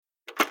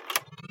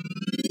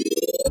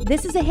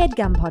This is a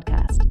HeadGum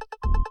podcast.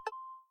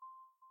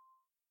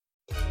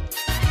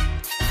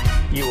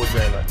 You or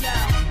Jayla?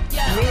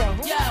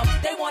 Yo,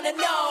 they wanna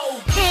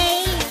know.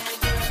 Hey.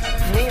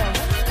 Hey.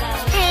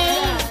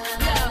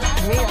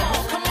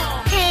 Come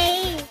on.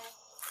 Hey.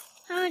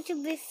 I want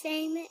to be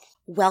famous.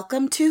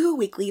 Welcome to Who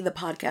Weekly, the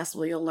podcast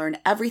where you'll learn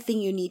everything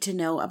you need to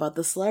know about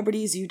the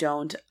celebrities you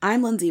don't.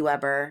 I'm Lindsay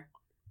Weber.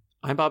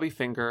 I'm Bobby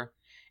Finger.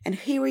 And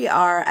here we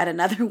are at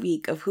another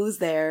week of Who's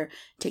There,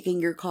 taking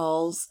your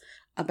calls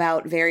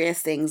about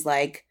various things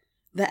like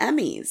the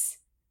Emmys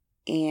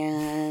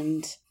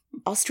and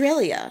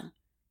Australia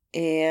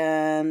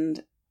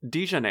and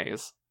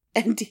Dijonais.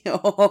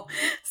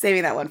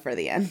 saving that one for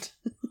the end.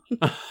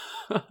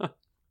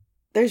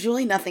 There's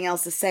really nothing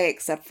else to say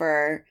except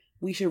for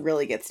we should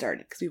really get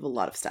started because we have a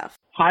lot of stuff.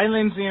 Hi,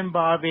 Lindsay and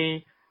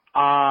Bobby.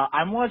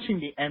 I'm watching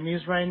the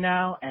Emmys right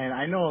now, and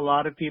I know a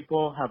lot of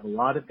people have a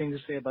lot of things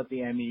to say about the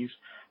Emmys,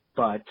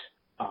 but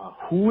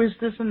who is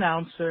this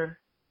announcer?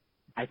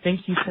 I think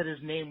he said his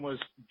name was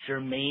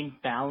Jermaine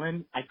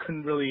Fallon. I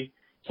couldn't really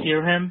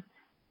hear him.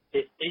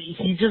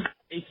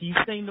 He's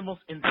saying the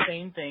most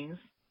insane things.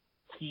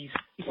 He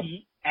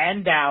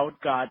and Dowd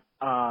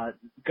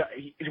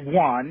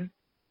won,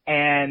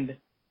 and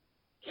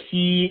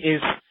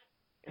his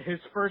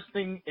first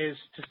thing is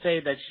to say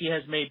that she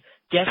has made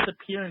guest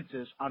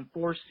appearances on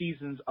 4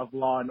 seasons of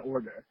Law and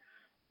Order.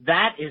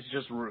 That is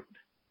just rude.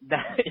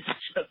 That is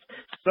just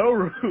so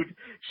rude.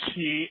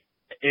 She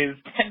is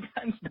 10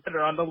 times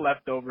better on The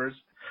Leftovers.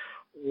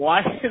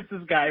 Why is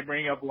this guy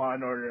bringing up Law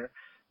and Order?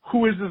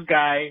 Who is this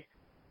guy?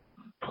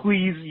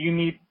 Please,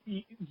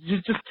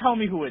 just tell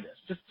me who it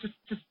is.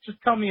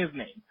 Just tell me his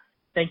name.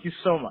 Thank you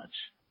so much.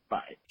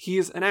 Bye.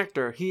 He's an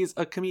actor. He's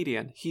a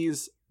comedian.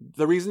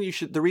 The reason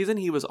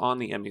he was on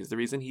the Emmys, the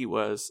reason he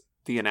was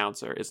the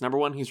announcer is, number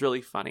one, he's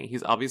really funny.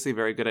 He's obviously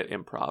very good at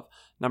improv.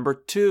 Number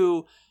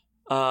two,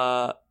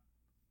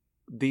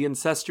 the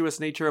incestuous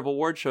nature of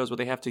award shows where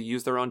they have to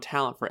use their own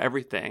talent for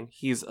everything.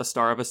 He's a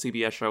star of a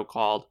CBS show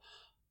called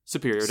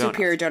Superior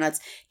Donuts.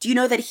 Do you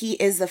know that he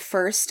is the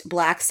first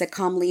Black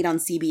sitcom lead on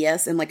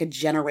CBS in like a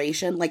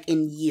generation, like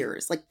in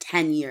years, like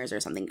 10 years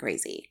or something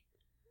crazy?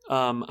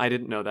 I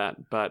didn't know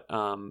that, but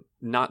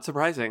not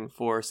surprising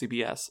for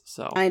CBS.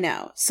 So I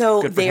know.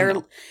 So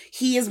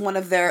he is one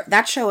of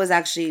that show is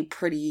actually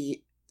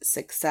pretty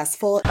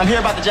successful. I'm here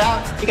about the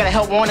job. You got a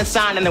help wanted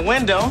sign in the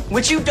window,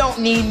 which you don't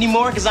need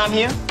anymore because I'm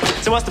here.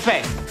 So what's the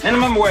pay?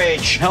 Minimum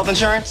wage. Health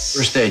insurance?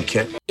 First aid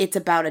kit. It's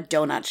about a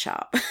donut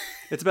shop.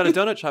 It's about a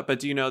donut shop, but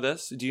do you know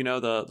this? Do you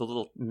know the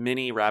little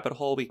mini rabbit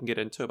hole we can get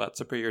into about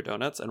Superior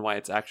Donuts and why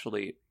it's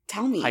actually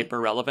hyper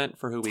relevant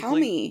for Who Weekly? Tell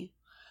me.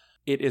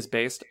 It is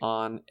based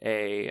on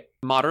a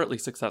moderately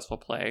successful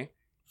play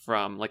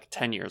from like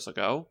 10 years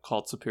ago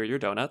called Superior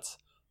Donuts,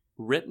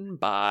 written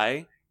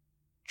by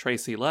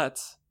Tracy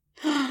Letts,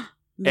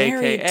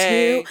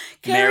 a.k.a.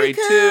 Married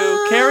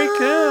to Carrie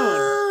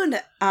Coon.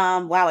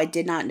 Wow, I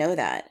did not know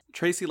that.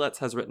 Tracy Letts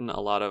has written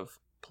a lot of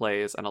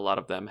plays, and a lot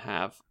of them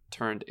have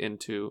turned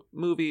into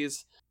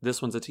movies.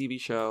 This one's a TV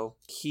show.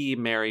 He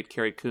married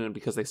Carrie Coon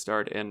because they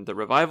starred in the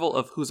revival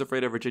of Who's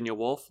Afraid of Virginia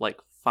Woolf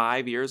like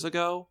 5 years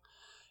ago,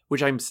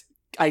 which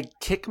I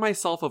kick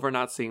myself over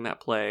not seeing that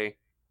play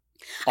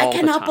all the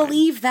time. I cannot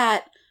believe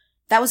that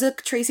was a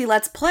Tracy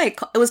Letts play.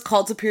 It was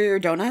called Superior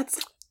Donuts.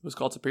 It was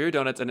called Superior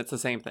Donuts, and it's the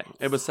same thing.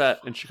 It was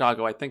set in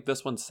Chicago. I think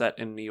this one's set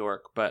in New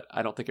York, but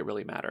I don't think it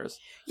really matters.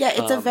 Yeah,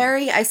 it's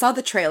I saw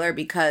the trailer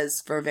because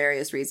for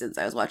various reasons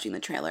I was watching the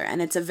trailer, and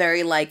it's a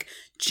very like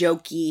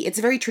jokey, it's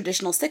a very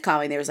traditional sitcom.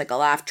 I mean, there's like a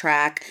laugh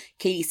track.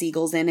 Katie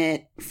Siegel's in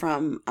it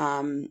from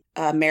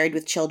Married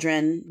with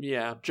Children.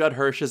 Yeah, Judd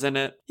Hirsch is in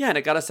it. Yeah, and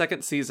it got a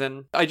second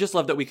season. I just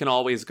love that we can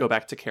always go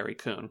back to Carrie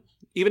Coon,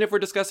 even if we're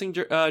discussing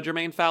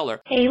Jermaine Fowler.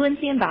 Hey,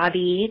 Lindsay and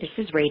Bobby,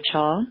 this is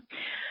Rachel.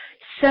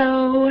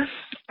 So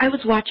I was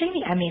watching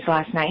the Emmys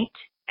last night,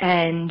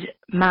 and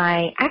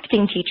my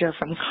acting teacher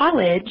from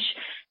college,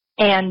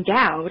 Ann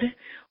Dowd,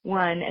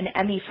 won an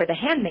Emmy for The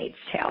Handmaid's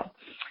Tale.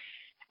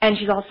 And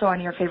she's also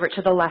on your favorite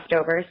To the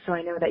Leftovers, so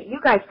I know that you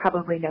guys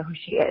probably know who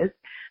she is.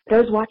 But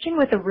I was watching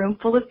with a room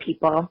full of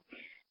people,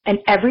 and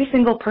every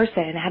single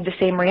person had the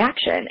same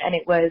reaction, and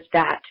it was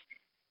that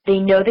they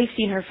know they've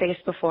seen her face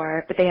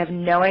before, but they have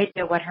no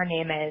idea what her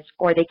name is,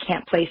 or they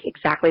can't place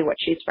exactly what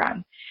she's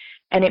from.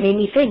 And it made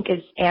me think,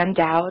 is Ann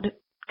Dowd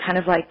kind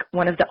of like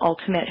one of the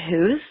ultimate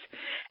Who's?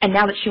 And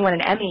now that she won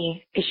an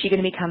Emmy, is she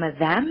going to become a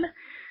them?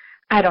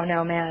 I don't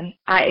know, man.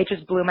 It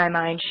just blew my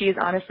mind. She is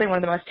honestly one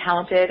of the most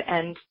talented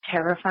and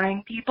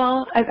terrifying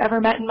people I've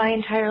ever met in my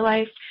entire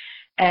life.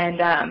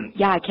 And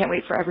I can't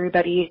wait for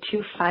everybody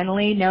to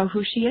finally know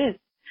who she is.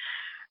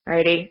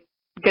 Alrighty.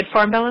 Good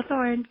form, Bella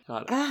Thorne.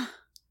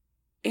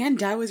 Ann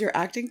Dowd was your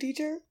acting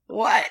teacher?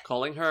 What?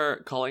 Calling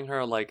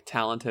her like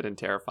talented and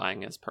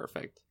terrifying is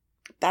perfect.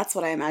 That's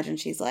what I imagine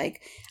she's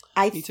like.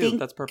 Me too.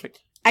 That's perfect.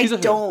 I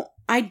don't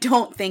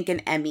think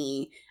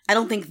I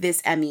don't think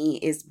this Emmy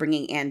is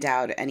bringing Ann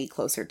Dowd any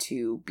closer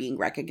to being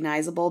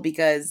recognizable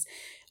because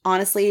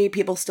honestly,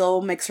 people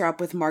still mix her up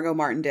with Margot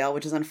Martindale,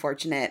 which is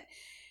unfortunate.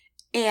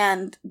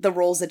 And the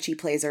roles that she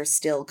plays are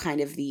still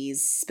kind of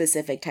these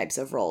specific types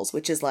of roles,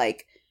 which is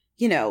like,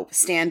 you know,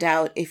 stand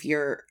out if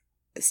you're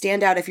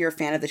a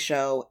fan of the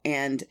show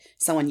and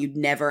someone you'd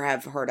never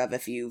have heard of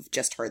if you've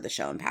just heard the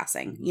show in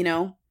passing, you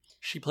know?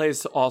 She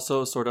plays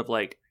also sort of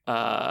like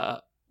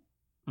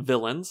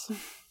villains.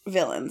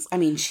 Villains. I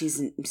mean, she's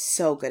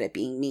so good at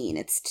being mean.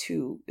 It's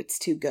too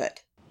good.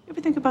 You ever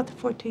think about the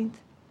 14th?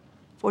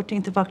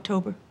 14th of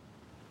October?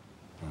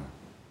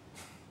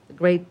 The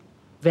great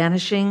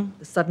vanishing,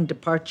 the sudden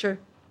departure,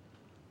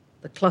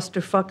 the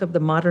clusterfuck of the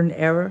modern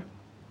era.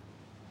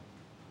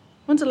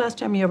 When's the last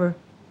time you ever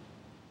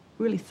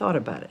really thought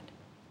about it?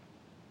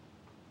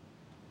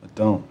 I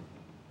don't.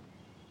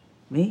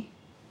 Me?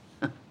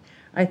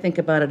 I think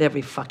about it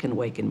every fucking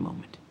waking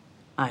moment.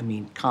 I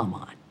mean, come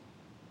on.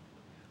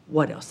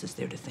 What else is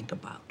there to think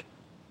about?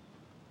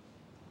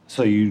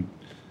 So you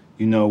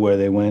know where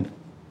they went?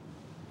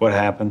 What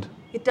happened?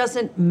 It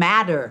doesn't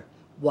matter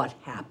what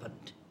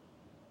happened.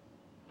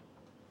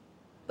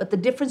 But the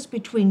difference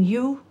between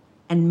you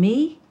and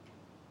me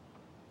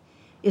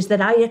is that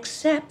I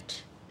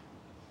accept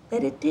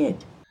that it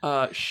did.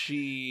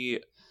 She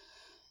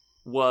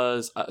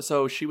was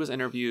she was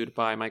interviewed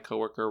by my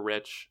coworker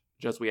Rich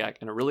Jezwiak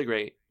in a really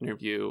great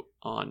interview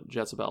on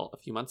Jezebel a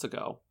few months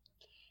ago.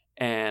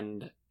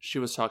 And she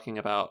was talking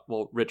about,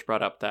 well, Rich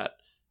brought up that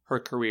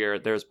her career,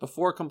 there's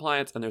before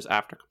Compliance and there's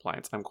after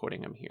Compliance. I'm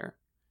quoting him here.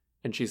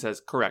 And she says,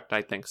 correct,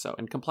 I think so.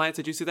 And Compliance,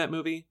 did you see that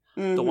movie?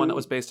 Mm-hmm. The one that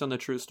was based on the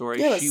true story?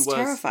 Yeah, it was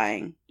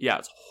terrifying. Yeah,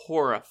 it's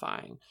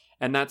horrifying.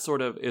 And that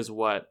sort of is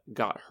what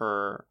got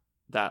her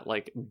that,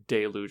 like,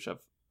 deluge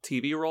of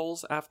TV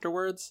roles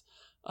afterwards,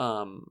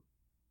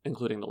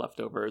 including The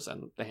Leftovers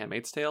and The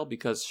Handmaid's Tale,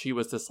 because she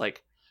was this,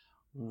 like,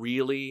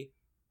 really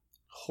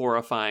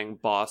horrifying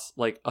boss,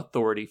 like,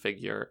 authority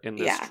figure in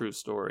this true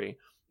story.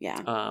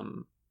 Yeah.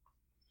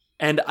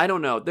 And I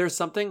don't know, there's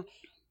something...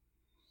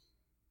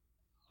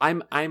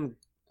 I'm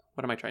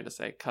what am I trying to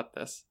say? Cut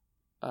this.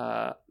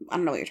 I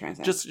don't know what you're trying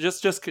to say.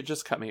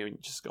 Just cut me.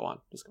 Just go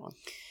on.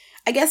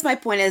 I guess my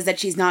point is that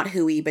she's not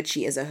hooey, but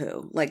she is a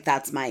who. Like,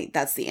 that's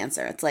the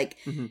answer. It's like,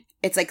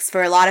 It's like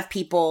for a lot of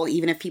people,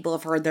 even if people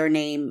have heard their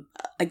name,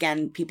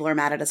 again, people are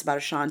mad at us about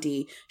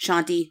Ashanti.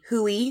 Shanti,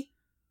 hooey,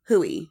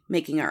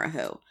 making her a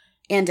who.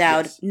 And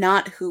Dowd,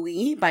 not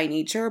hooey by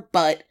nature,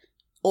 but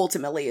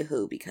ultimately a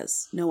who,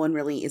 because no one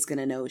really is going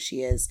to know who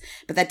she is.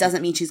 But that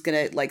doesn't mean she's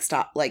going to, like,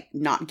 stop, like,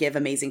 not give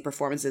amazing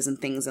performances and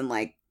things, and,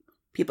 like,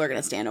 people are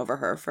going to stand over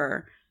her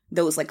for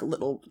those, like,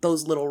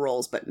 little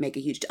roles, but make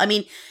a huge... I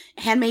mean,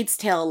 Handmaid's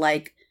Tale,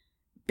 like,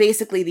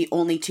 basically the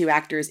only two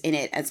actors in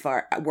it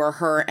were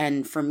her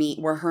and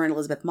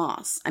Elizabeth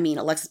Moss. I mean,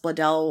 Alexis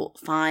Bledel,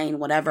 fine,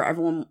 whatever.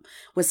 Everyone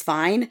was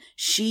fine.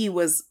 She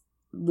was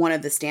one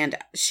of the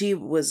standout. She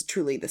was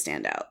truly the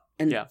standout.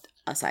 And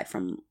aside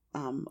from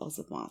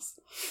Elizabeth Moss.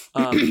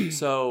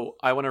 So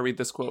I want to read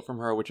this quote from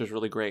her, which is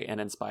really great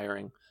and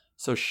inspiring.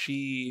 So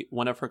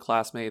one of her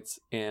classmates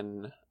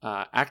in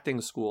acting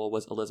school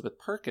was Elizabeth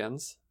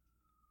Perkins.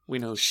 We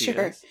know who she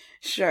is.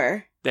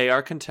 Sure. They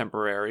are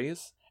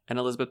contemporaries, and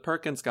Elizabeth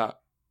Perkins got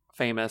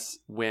famous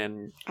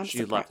when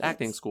she left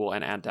acting school,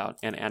 and Ann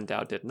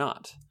Dowd did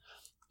not.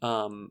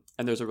 And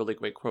there's a really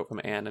great quote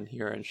from Ann in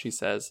here, and she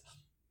says,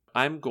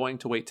 I'm going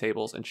to wait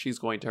tables and she's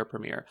going to her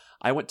premiere.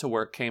 I went to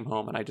work, came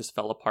home, and I just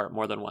fell apart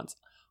more than once.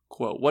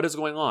 Quote, what is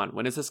going on?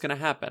 When is this going to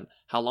happen?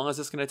 How long is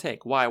this going to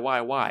take?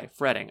 Why?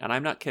 Fretting. And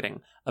I'm not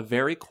kidding. A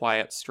very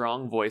quiet,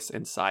 strong voice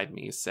inside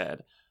me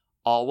said,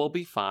 all will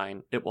be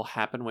fine. It will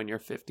happen when you're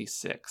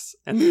 56.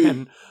 And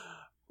then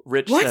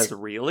Rich says,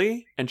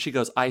 really? And she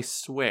goes, I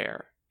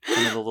swear.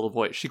 And then the little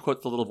voice, she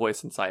quotes the little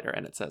voice inside her,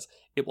 and it says,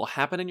 it will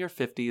happen in your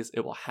 50s.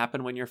 It will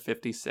happen when you're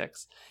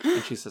 56.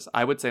 And she says,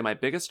 I would say my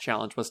biggest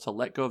challenge was to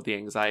let go of the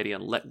anxiety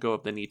and let go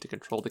of the need to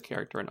control the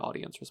character and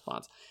audience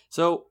response.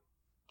 So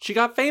she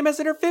got famous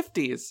in her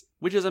 50s,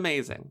 which is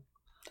amazing.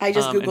 I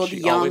just Googled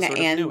young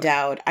Ann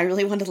Dowd. I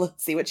really wanted to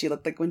see what she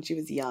looked like when she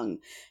was young.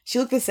 She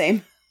looked the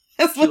same.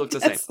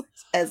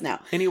 As now.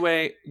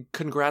 Anyway,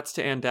 congrats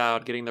to Ann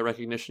Dowd getting the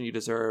recognition you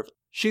deserve.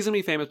 She's going to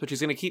be famous, but she's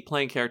going to keep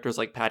playing characters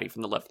like Patty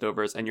from The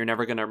Leftovers, and you're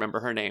never going to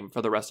remember her name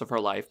for the rest of her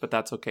life, but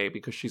that's okay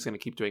because she's going to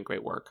keep doing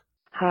great work.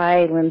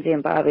 Hi, Lindsay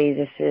and Bobby.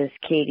 This is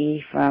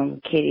Katie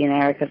from Katie and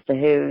Erica's The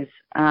Who's.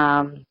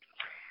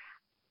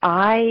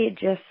 I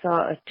just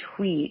saw a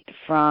tweet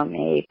from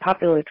a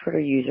popular Twitter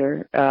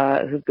user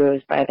who goes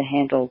by the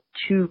handle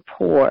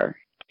Toopoor,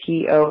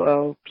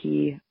 Toopoor.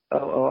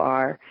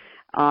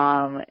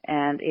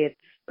 And it's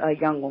a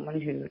young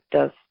woman who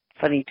does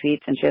funny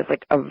tweets, and she has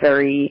like a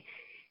very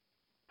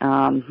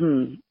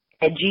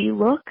edgy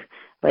look,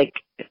 like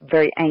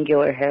very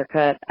angular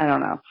haircut. I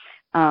don't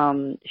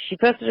know. She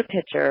posted a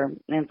picture,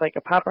 and it's like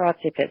a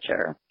paparazzi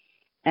picture,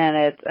 and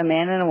it's a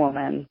man and a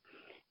woman.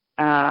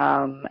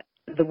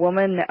 The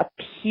woman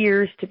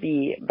appears to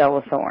be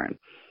Bella Thorne,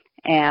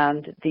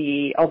 and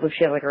although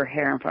she has like her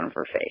hair in front of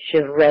her face, she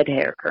has red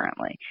hair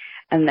currently.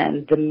 And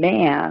then the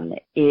man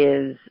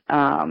is,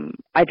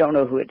 I don't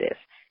know who it is,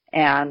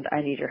 and I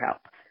need your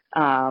help.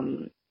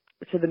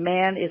 so the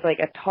man is like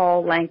a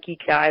tall, lanky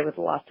guy with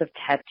lots of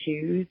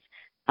tattoos.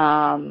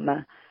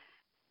 And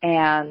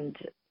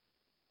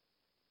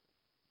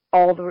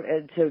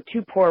so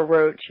Too Poor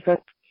wrote,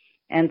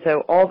 and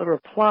so all the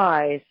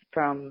replies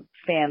from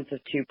fans of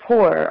Too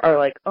Poor are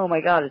like, oh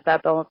my God, is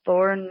that Bella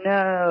Thorne?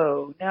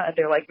 No.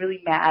 They're like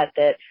really mad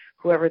that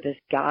whoever this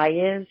guy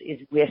is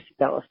with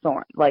Bella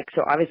Thorne. Like,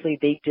 so obviously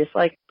they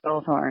dislike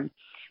Bella Thorne,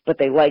 but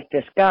they like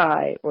this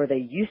guy, or they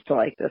used to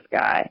like this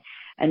guy.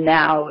 And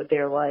now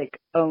they're like,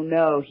 oh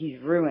no, he's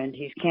ruined.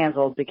 He's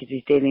canceled because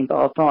he's dating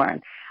Bella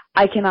Thorne.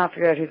 I cannot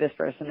figure out who this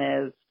person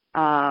is.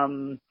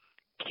 Can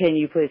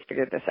you please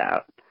figure this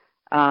out?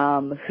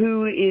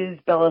 Who is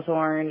Bella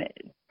Thorne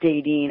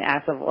dating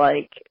as of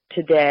like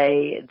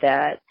today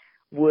that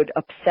would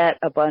upset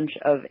a bunch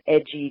of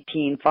edgy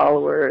teen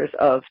followers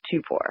of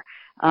Too Poor?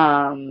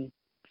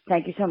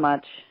 Thank you so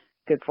much.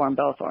 Good form,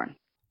 Bella Thorne.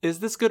 Is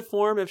this good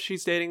form if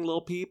she's dating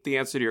Lil Peep? The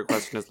answer to your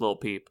question is Lil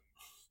Peep.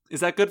 Is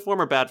that good form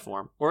or bad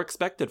form? Or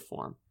expected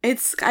form?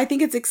 I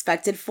think it's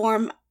expected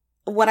form.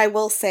 What I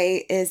will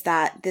say is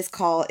that this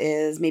call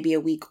is maybe a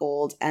week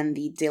old, and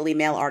the Daily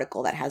Mail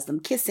article that has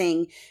them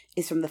kissing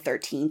is from the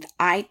 13th.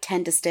 I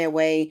tend to stay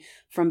away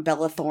from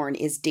Bella Thorne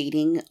is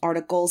dating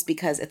articles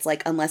because it's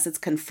like, unless it's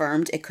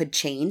confirmed, it could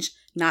change.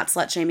 Not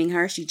slut-shaming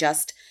her. She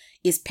just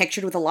is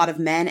pictured with a lot of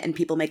men, and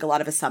people make a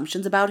lot of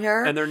assumptions about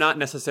her. And they're not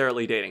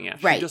necessarily dating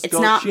yet. Right. It's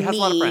not me. Has a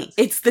lot of friends.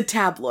 It's the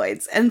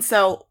tabloids. And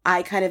so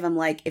I kind of am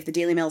like, if the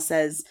Daily Mail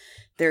says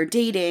they're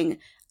dating,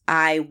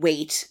 I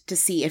wait to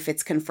see if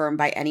it's confirmed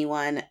by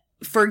anyone.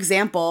 For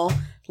example,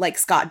 like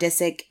Scott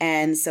Disick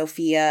and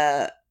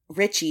Sophia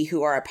Richie,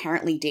 who are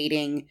apparently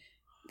dating,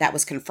 that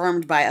was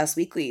confirmed by Us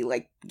Weekly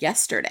like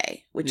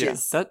yesterday, which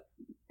is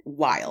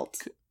wild.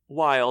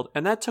 Wild.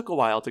 And that took a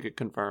while to get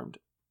confirmed.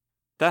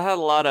 That had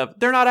a lot of,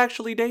 they're not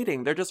actually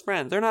dating. They're just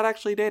friends. They're not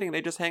actually dating.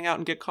 They just hang out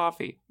and get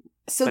coffee.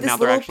 So but this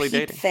little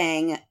Peep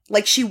thing,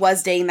 like she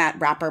was dating that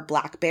rapper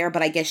Black Bear,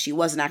 but I guess she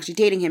wasn't actually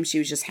dating him. She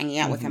was just hanging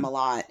out with him a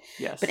lot.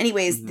 Yes. But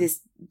anyways, this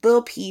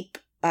Lil Peep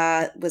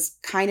was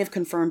kind of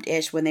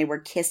confirmed-ish when they were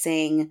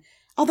kissing.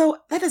 Although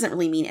that doesn't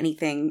really mean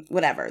anything.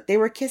 Whatever. They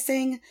were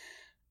kissing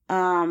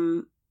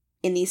in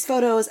these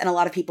photos, and a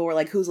lot of people were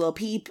like, who's Lil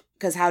Peep?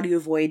 Because how do you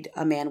avoid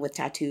a man with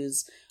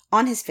tattoos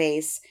on his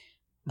face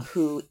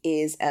who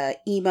is a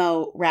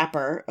emo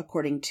rapper,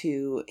 according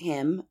to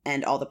him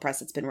and all the press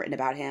that's been written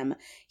about him.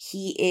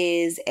 He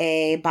is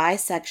a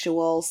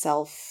bisexual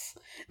self...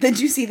 Did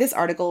you see this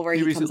article where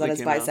he comes out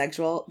as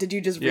bisexual? Did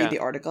you just read the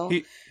article?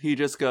 He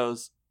just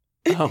goes...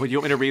 Oh, you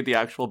want me to read the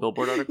actual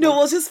Billboard article? No,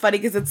 well, it's just funny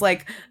because it's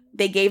like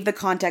they gave the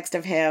context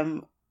of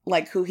him,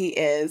 like who he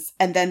is,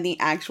 and then the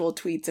actual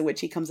tweets in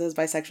which he comes as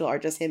bisexual are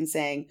just him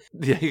saying...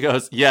 Yeah, he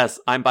goes, yes,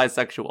 I'm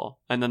bisexual.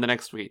 And then the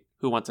next tweet,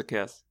 who wants a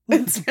kiss?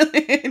 It's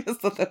really... I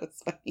just thought that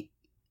was funny.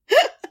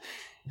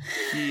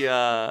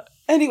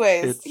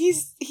 Anyways,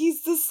 he's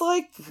this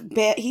like...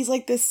 he's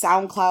like this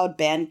SoundCloud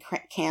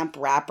Bandcamp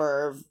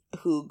rapper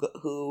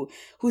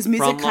whose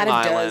music From kind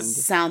Long of Island.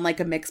 does sound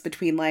like a mix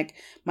between like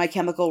My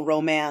Chemical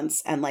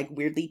Romance and like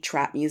weirdly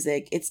trap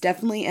music. It's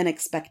definitely an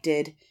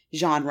expected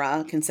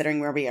genre considering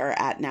where we are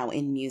at now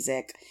in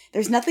music.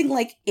 There's nothing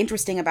like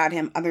interesting about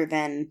him other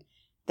than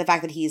the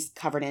fact that he's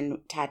covered in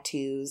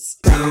tattoos.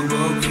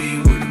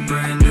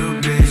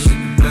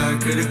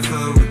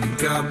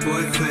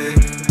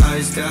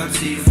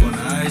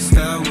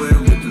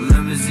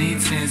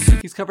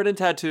 He's covered in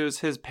tattoos.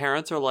 His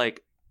parents are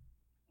like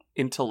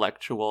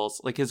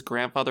intellectuals. Like his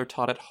grandfather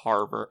taught at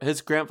Harvard.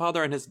 His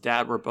grandfather and his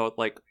dad were both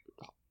like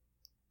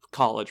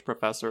college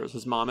professors.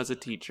 His mom is a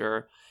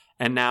teacher.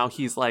 And now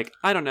he's like,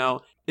 I don't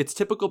know. It's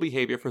typical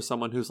behavior for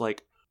someone who's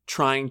like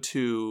trying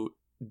to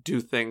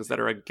do things that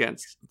are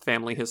against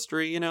family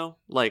history, you know?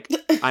 Like,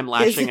 I'm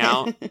lashing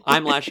out.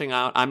 I'm lashing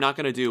out. I'm not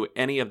going to do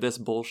any of this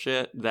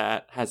bullshit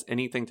that has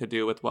anything to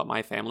do with what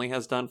my family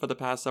has done for the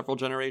past several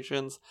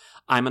generations.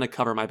 I'm going to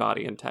cover my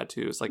body in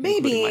tattoos, like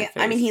including my face.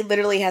 I mean, he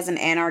literally has an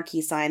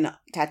anarchy sign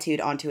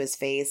tattooed onto his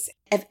face.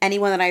 If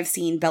anyone that I've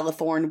seen Bella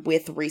Thorne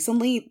with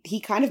recently, he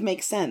kind of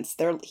makes sense.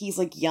 He's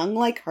like young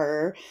like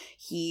her.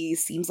 He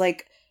seems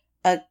like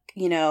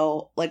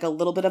like a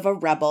little bit of a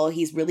rebel.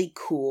 He's really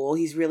cool.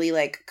 He's really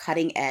like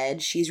cutting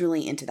edge. She's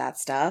really into that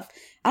stuff.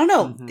 I don't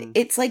know. Mm-hmm.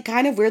 It's like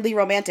kind of weirdly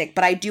romantic,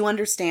 but I do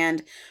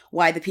understand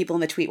why the people in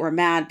the tweet were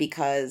mad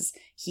because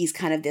he's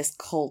kind of this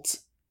cult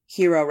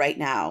hero right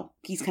now.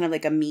 He's kind of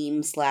like a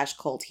meme /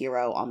 cult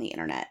hero on the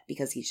internet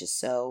because he's just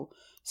so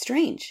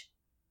strange.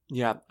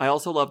 Yeah. I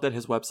also love that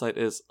his website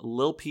is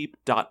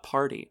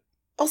lilpeep.party.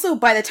 Also,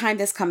 by the time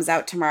this comes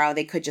out tomorrow,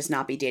 they could just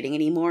not be dating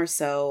anymore.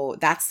 So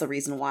that's the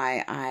reason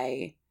why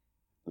I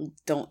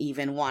don't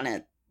even want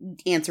to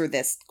answer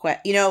this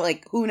question.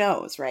 Like, who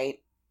knows, right?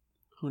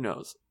 Who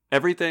knows?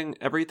 Everything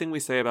we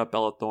say about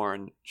Bella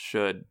Thorne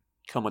should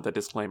come with a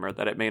disclaimer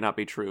that it may not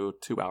be true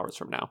 2 hours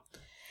from now.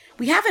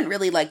 We haven't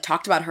really, like,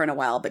 talked about her in a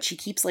while, but she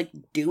keeps, like,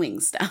 doing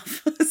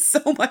stuff.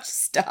 So much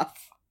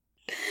stuff.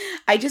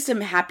 I just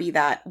am happy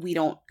that we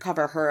don't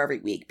cover her every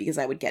week because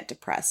I would get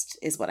depressed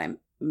is what I'm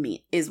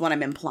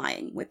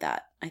implying with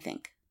that, I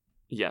think.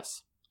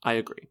 Yes, I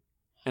agree.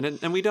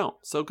 And we don't.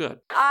 So good.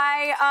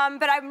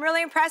 But I'm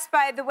really impressed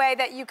by the way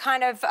that you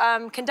kind of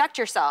conduct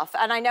yourself.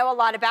 And I know a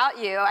lot about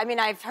you. I mean,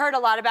 I've heard a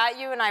lot about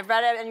you, and I've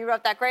read it, and you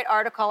wrote that great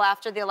article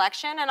after the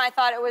election. And I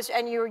thought it was,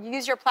 and you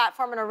use your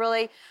platform in a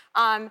really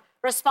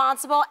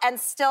responsible and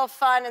still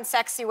fun and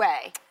sexy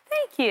way.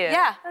 Thank you.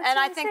 Yeah, That's and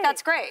I really think sweet.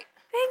 that's great.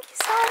 Thank you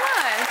so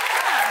much.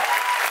 Yeah.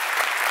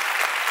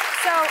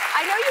 So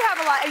I know you have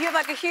you have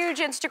like a huge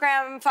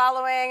Instagram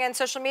following and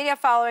social media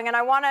following, and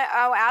I want to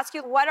ask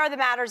you, what are the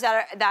matters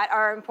that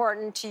are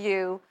important to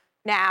you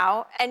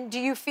now? And do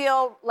you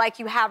feel like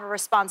you have a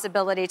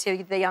responsibility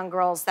to the young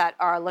girls that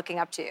are looking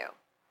up to you?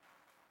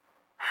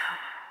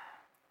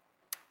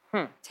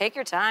 Take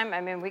your time.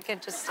 I mean, we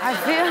could just... Hi,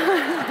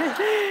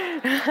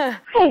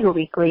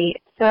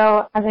 Weekly.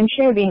 So, as I'm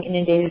sure you're being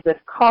inundated with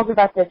calls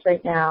about this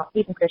right now,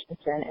 Hayden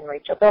Christensen and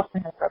Rachel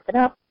Bilson have broken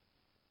up.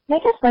 And I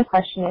guess my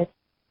question is,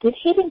 did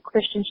Hayden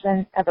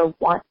Christensen ever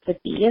want to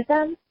be a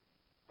them?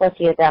 Was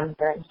he a them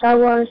during Star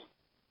Wars?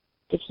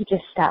 Did he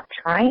just stop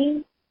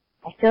trying?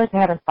 I feel like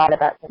I haven't thought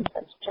about him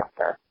since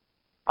Jumper.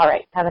 All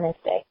right, have a nice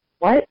day.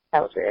 What?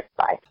 That was weird.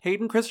 Bye.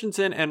 Hayden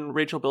Christensen and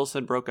Rachel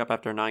Bilson broke up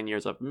after 9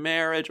 years of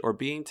marriage or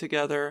being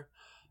together.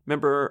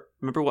 Remember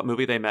what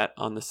movie they met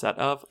on the set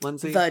of,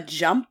 Lindsay? The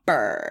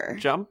Jumper.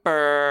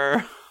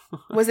 Jumper.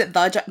 Was it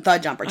the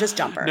Jumper? Just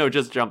Jumper. No,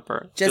 just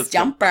Jumper. Just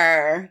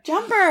Jumper.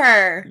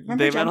 Jumper.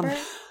 Remember Jumper?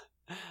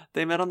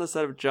 They met on the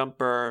set of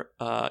Jumper.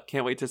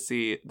 Can't wait to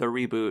see the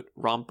reboot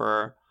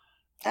Romper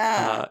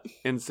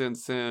in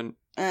soon.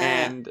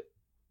 And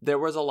there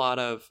was a lot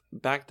of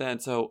back then.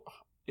 So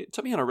it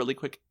took me on a really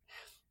quick.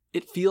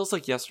 It feels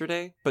like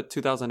yesterday, but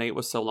 2008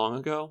 was so long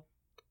ago.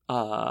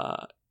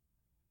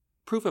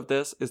 Proof of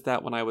this is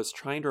that when I was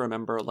trying to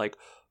remember, like,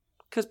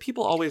 because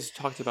people always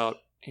talked about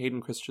Hayden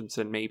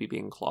Christensen maybe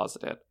being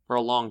closeted for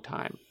a long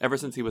time, ever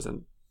since he was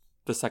in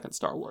the second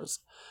Star Wars.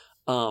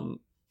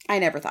 I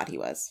never thought he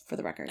was, for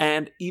the record.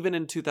 And even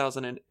in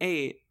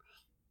 2008,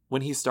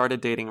 when he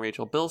started dating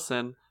Rachel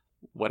Bilson,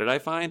 what did I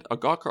find? A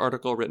Gawker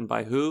article written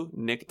by who?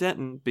 Nick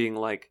Denton, being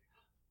like,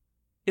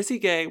 is he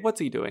gay? What's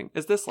he doing?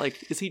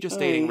 Is he just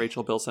dating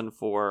Rachel Bilson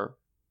for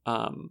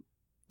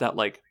that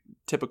like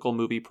typical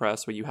movie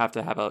press where you have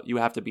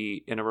to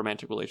be in a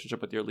romantic relationship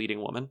with your leading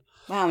woman?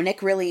 Wow,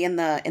 Nick really in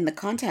the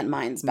content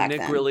minds back then.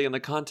 Nick really in the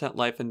content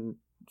life in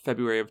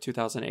February of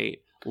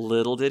 2008.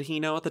 Little did he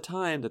know at the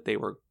time that they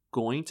were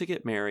going to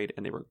get married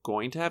and they were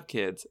going to have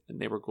kids and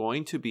they were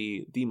going to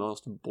be the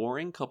most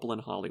boring couple in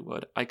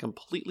Hollywood. I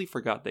completely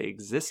forgot they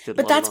existed.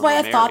 But that's why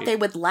I thought they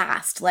would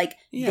last. Like,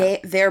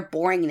 their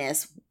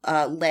boringness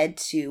led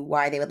to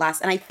why they would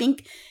last. And I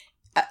think,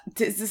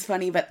 this is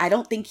funny, but I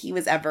don't think he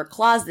was ever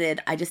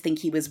closeted. I just think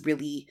he was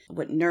really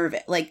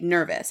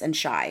nervous and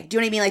shy. Do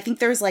you know what I mean? I think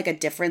there's like a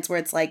difference where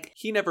it's like...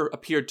 He never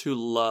appeared to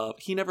love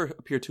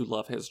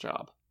his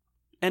job.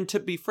 And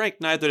to be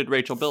frank, neither did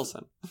Rachel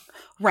Bilson.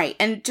 Right.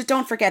 And just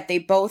don't forget, they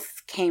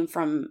both came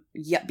from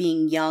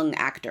being young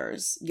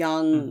actors.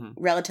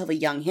 Relatively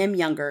young. Him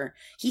younger.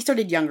 He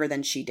started younger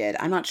than she did.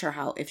 I'm not sure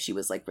if she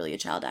was like really a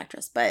child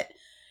actress. But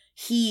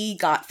he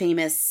got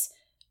famous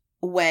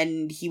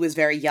when he was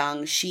very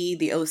young.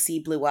 The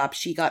OC blew up.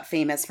 She got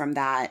famous from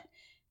that.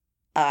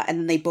 And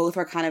then they both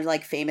were kind of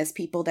like famous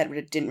people that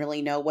didn't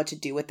really know what to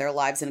do with their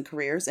lives and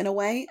careers in a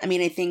way. I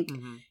mean, I think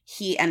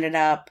he ended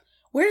up...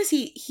 Where does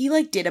he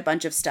like did a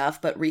bunch of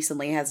stuff, but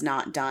recently has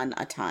not done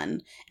a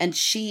ton. And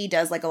she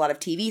does like a lot of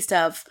TV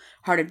stuff,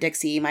 Heart of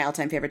Dixie, my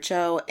all-time favorite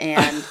show.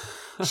 And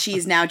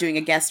she's now doing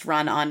a guest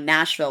run on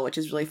Nashville, which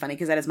is really funny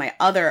because that is my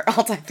other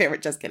all-time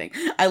favorite. Just kidding.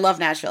 I love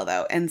Nashville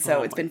though. And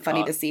so it's been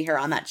funny to see her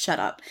on that Shut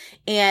Up.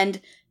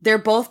 And they're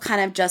both kind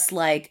of just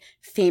like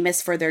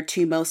famous for their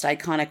two most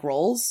iconic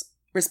roles,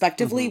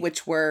 respectively,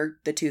 which were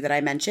the two that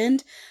I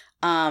mentioned.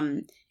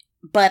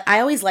 But I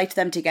always liked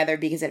them together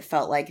because it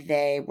felt like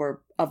they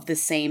were of the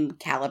same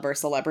caliber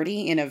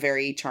celebrity in a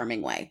very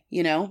charming way,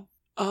 you know?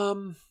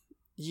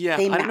 Yeah.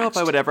 I don't know if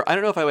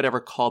I would ever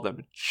call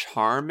them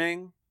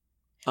charming.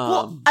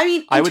 Well, I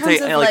mean, I would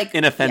say like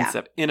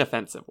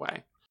inoffensive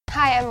way.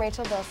 Hi, I'm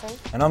Rachel Bilson.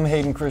 And I'm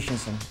Hayden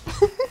Christensen.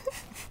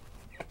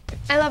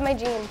 I love my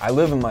jeans. I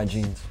live in my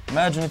jeans.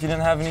 Imagine if you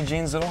didn't have any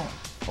jeans at all,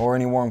 or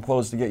any warm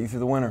clothes to get you through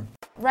the winter.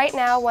 Right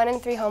now, 1 in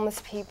 3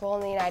 homeless people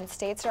in the United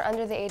States are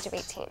under the age of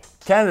 18.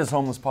 Canada's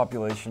homeless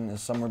population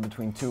is somewhere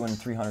between 200,000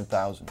 and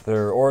 300,000.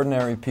 They're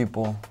ordinary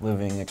people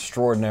living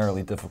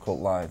extraordinarily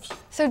difficult lives.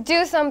 So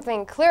do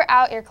something. Clear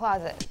out your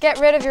closet. Get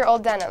rid of your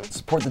old denim.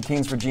 Support the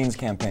Teens for Jeans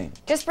campaign.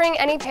 Just bring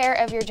any pair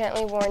of your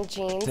gently worn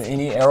jeans to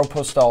any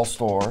Aeropostale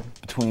store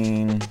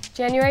between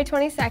January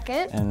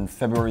 22nd and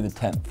February the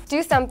 10th.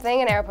 Do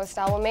something, and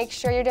Aeropostale will make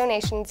sure your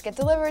donations get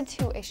delivered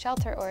to a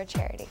shelter or a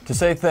charity. To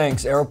say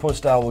thanks,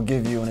 Aeropostale will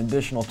give you an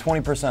additional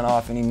 20%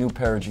 off any new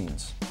pair of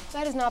jeans.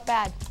 That is not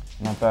bad.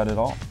 Not bad at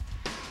all.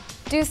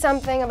 Do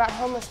something about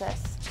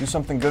homelessness. Do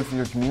something good for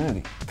your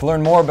community. To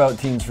learn more about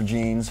Teens for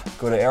Jeans,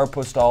 go to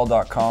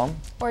aeropostale.com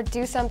or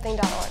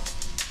dosomething.org.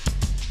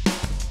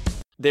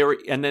 They were,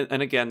 and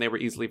again, they were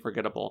easily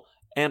forgettable.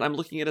 And I'm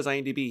looking at his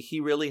IMDb. He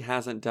really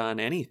hasn't done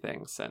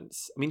anything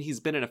since. I mean, he's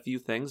been in a few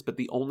things, but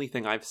the only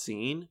thing I've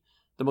seen,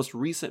 the most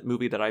recent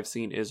movie that I've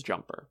seen is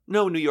Jumper.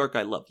 No, New York,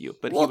 I Love You.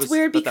 But it's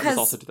weird because that was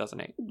also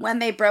 2008. When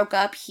they broke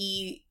up,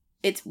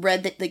 it's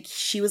read that like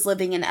she was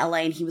living in LA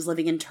and he was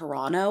living in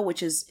Toronto,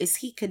 which is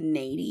he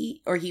Canadian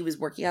or he was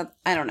working out?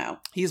 I don't know.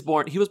 He was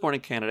born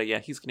in Canada. Yeah,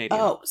 he's Canadian.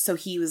 Oh, so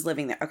he was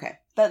living there. Okay,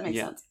 that makes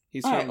sense.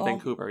 He's from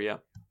Vancouver. Yeah.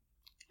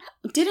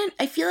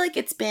 I feel like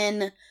it's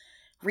been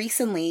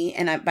recently,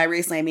 and by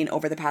recently I mean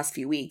over the past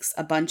few weeks,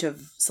 a bunch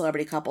of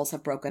celebrity couples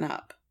have broken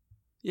up.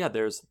 Yeah,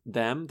 there's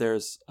them.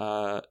 There's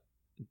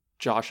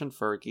Josh and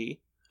Fergie.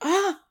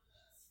 Ah.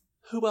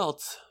 Who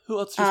else? Who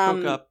else just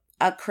broke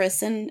up?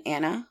 Chris and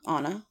Anna.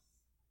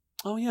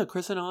 Oh yeah,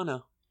 Chris and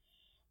Anna.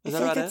 Is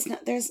that like about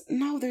it?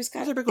 There's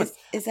got to be.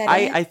 Is that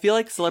it? it? I feel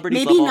like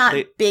celebrities maybe level,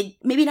 not big.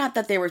 Maybe not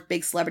that they were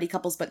big celebrity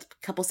couples, but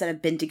couples that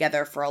have been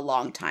together for a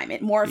long time.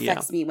 It more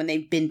affects me when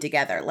they've been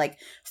together. Like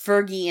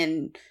Fergie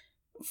and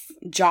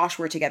Josh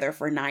were together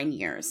for 9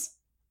 years.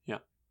 Yeah,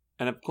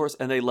 and of course,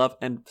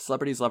 and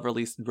celebrities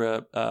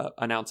love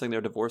announcing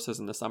their divorces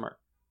in the summer.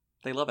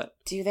 They love it.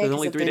 Do they? There's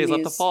only 3 days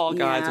left to fall,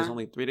 guys. Yeah. There's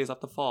only 3 days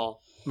left to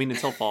fall. I mean,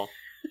 until fall.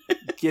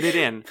 Get it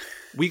in.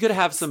 We could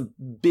have some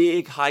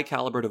big, high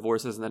caliber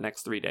divorces in the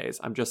next 3 days.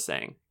 I'm just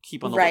saying.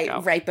 Keep on the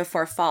lookout. Right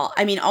before fall.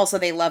 I mean, also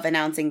they love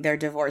announcing their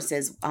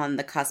divorces on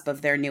the cusp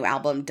of their new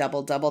album,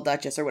 Double Double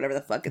Duchess, or whatever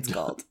the fuck it's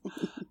called.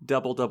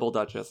 Double Double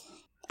Duchess.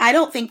 I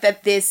don't think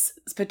that this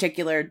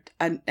particular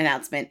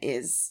announcement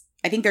is...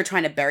 I think they're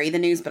trying to bury the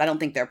news, but I don't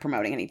think they're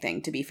promoting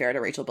anything, to be fair to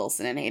Rachel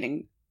Bilson and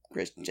Hayden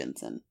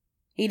Christensen.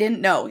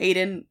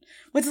 Hayden...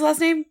 What's his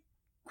last name?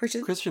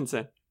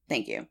 Christensen.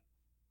 Thank you.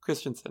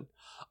 Christensen.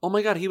 Oh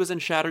my god, he was in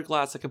Shattered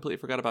Glass. I completely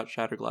forgot about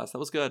Shattered Glass. That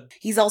was good.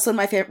 He's also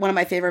one of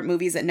my favorite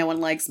movies that no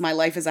one likes, My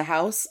Life as a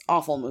House.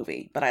 Awful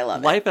movie, but I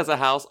love it. Life as a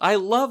House? I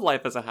love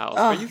Life as a House.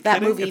 Oh, Are you that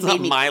kidding? movie It's made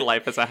not me... My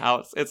Life as a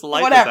House. It's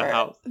Life as a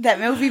House. That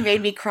movie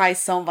made me cry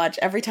so much.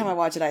 Every time I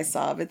watch it, I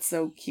sob. It's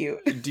so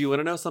cute. Do you want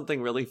to know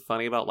something really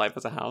funny about Life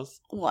as a House?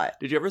 What?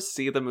 Did you ever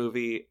see the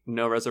movie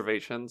No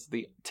Reservations?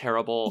 The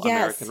terrible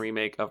American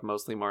remake of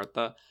Mostly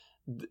Martha?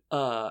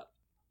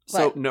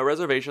 So No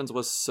Reservations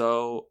was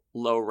so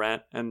low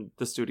rent and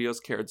the studios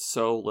cared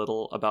so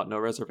little about No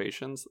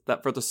Reservations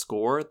that for the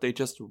score, they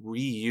just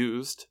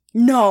reused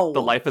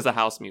the Life as a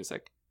House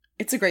music.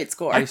 It's a great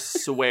score. I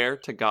swear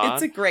to God.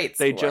 It's a great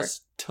score. They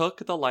just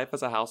took the Life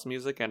as a House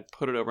music and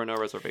put it over No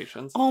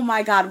Reservations. Oh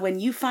my God, when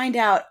you find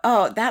out,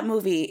 that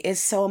movie is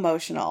so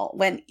emotional.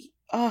 When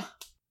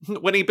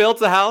he builds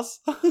the house.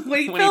 when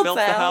he builds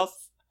the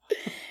house.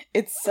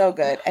 It's so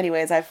good.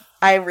 Anyways,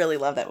 I really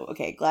love that movie.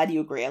 Okay, glad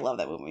you agree. I love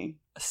that movie.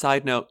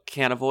 Side note,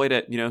 can't avoid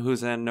it. You know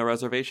who's in No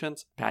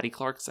Reservations? Patty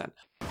Clarkson.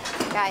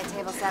 The guy at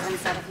table 7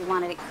 said if he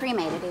wanted it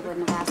cremated, he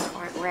wouldn't have asked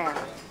for it rare.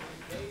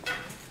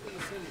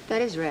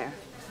 That is rare.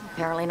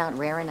 Apparently not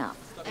rare enough.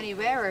 Any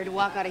rarer to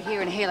walk out of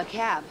here and hail a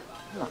cab.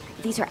 Look,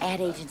 these are ad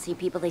agency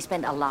people. They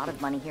spend a lot of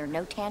money here.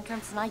 No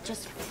tantrums tonight.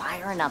 Just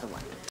fire another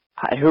one.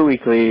 Hi, Who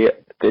Weekly.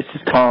 This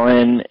is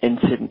Colin in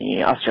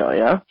Sydney,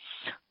 Australia.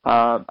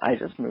 I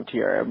just moved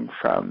here. I'm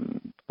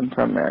from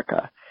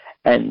America.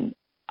 And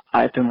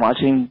I've been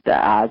watching the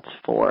ads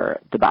for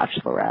The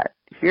Bachelorette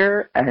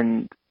here,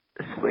 and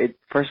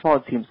first of all,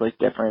 it seems like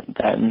different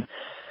than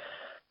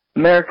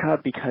America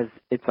because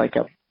it's like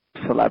a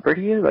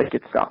celebrity, like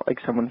it's not like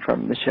someone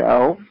from the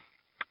show,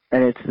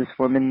 and it's this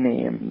woman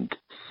named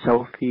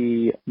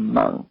Sophie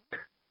Monk,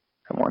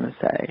 I want to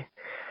say,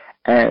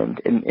 and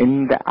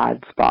in the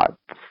ad spots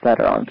that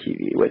are on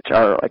TV, which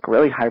are like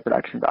really high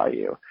production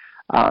value,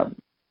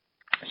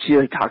 she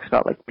like talks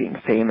about like being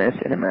famous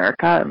in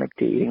America and like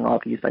dating all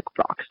these like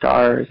rock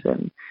stars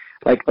and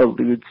like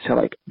alludes to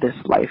like this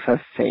life of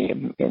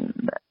fame in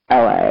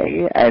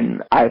LA,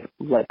 and I've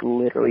like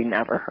literally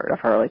never heard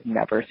of her, like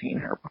never seen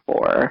her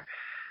before.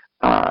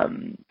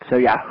 So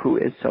yeah, who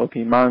is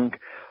Sophie Monk?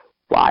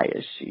 Why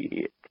is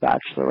she the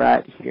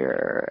Bachelorette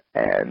here?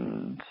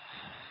 And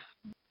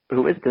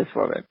who is this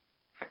woman?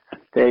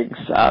 Thanks.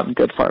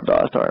 Good fun,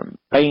 Bella Storm.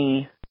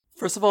 Bye.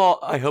 First of all,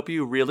 I hope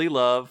you really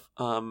love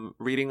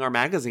reading our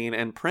magazine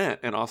in print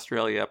in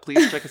Australia.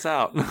 Please check us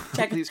out.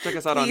 Please check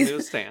us out on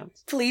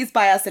newsstands. Please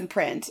buy us in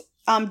print.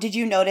 Did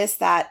you notice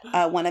that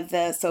one of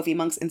the Sophie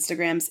Monk's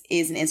Instagrams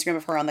is an Instagram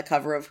of her on the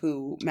cover of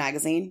Who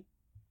magazine?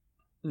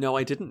 No,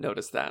 I didn't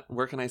notice that.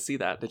 Where can I see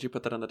that? Did you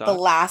put that on the doc? The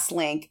last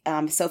link,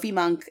 Sophie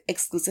Monk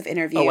exclusive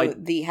interview.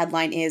 The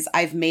headline is,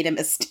 "I've made a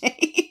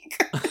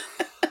mistake."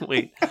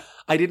 Wait.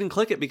 I didn't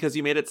click it because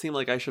you made it seem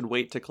like I should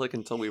wait to click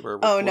until we were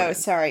recording. Oh no,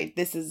 sorry.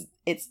 It's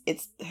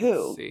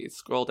Who? Let's see,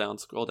 scroll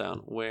down.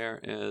 Where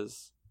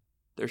is...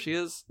 There she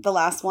is. The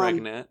last one.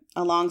 Pregnant.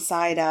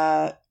 Alongside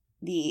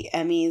the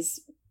Emmys.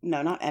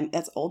 No, not Emmy.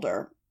 That's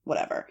older.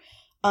 Whatever.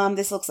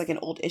 This looks like an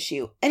old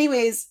issue.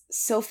 Anyways,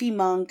 Sophie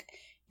Monk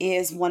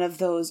is one of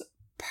those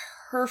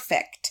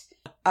perfect,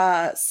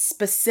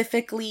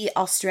 specifically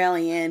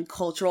Australian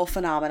cultural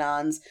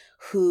phenomenons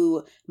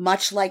who,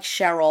 much like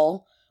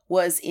Cheryl,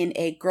 was in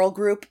a girl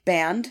group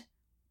band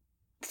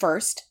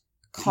first,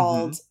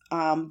 called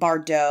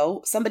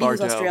Bardot. Somebody who's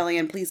Bardot.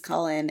 Australian, please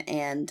call in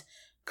and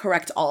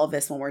correct all of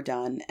this when we're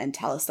done and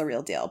tell us the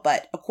real deal.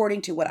 But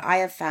according to what I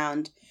have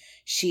found,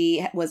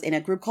 she was in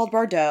a group called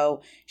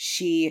Bardot.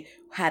 She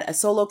had a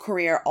solo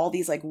career, all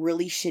these like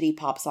really shitty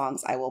pop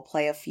songs. I will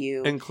play a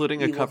few.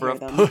 Including a You will cover hear of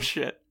them. Push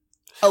It.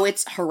 Oh,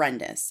 it's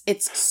horrendous.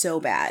 It's so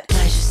bad.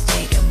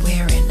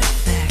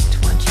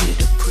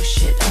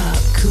 Push it up,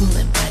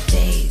 cooling my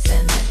days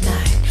and at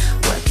night,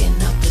 working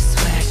up the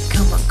swag.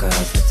 Come on,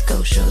 girls, let's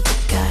go show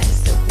the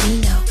guys that we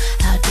know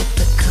how to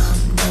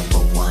become number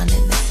one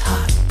in this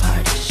hot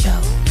party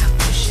show. Now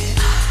push it,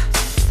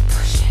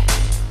 push it,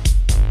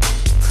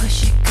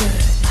 push it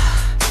good,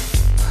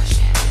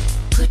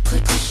 push it,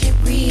 push it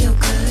real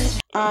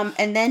good.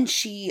 And then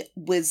she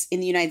was in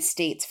the United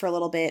States for a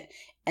little bit,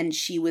 and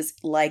she was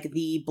like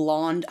the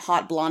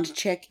hot blonde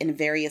chick in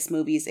various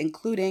movies,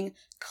 including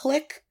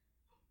Click,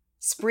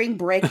 Spring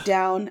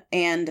Breakdown,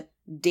 and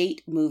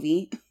Date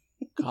Movie.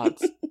 God.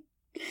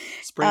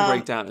 Spring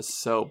Breakdown is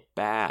so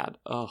bad.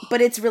 Ugh.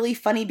 But it's really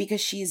funny because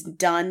she's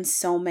done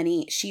so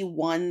many. She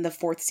won the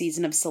 4th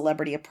season of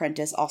Celebrity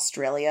Apprentice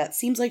Australia. It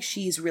seems like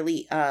she's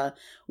really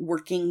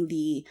working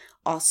the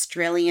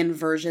Australian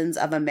versions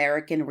of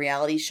American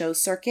reality show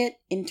circuit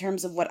in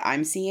terms of what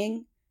I'm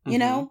seeing, you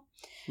know?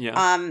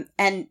 Yeah.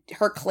 And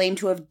her claim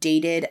to have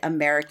dated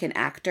American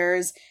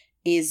actors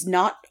is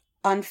not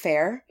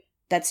unfair.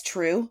 That's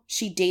true.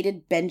 She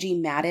dated Benji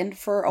Madden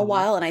for a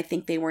while, and I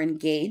think they were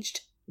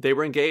engaged. They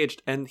were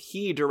engaged, and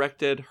he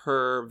directed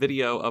her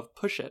video of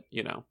Push It,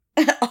 you know.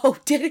 Oh,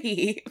 did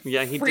he?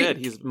 Yeah, he Freak. did.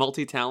 He's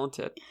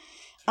multi-talented.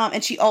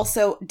 And she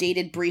also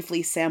dated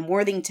briefly Sam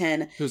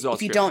Worthington. Who's If you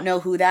Australian. don't know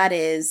who that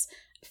is,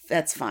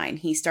 that's fine.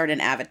 He starred in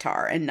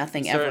Avatar and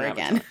nothing He starred ever in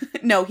again.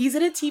 No, he's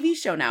in a TV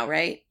show now,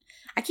 right?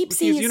 I keep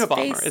seeing He's his Unabomber.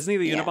 face. Isn't he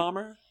the Yeah.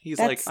 Unabomber? He's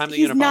That's- like, I'm the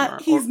he's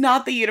Unabomber. He's Or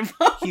not the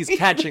Unabomber. he's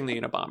catching the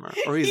Unabomber.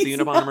 Or he's the He's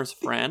Unabomber's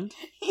friend.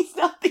 He's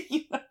not the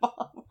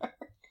Unabomber.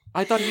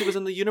 I thought he was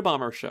in the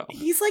Unabomber show.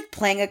 He's like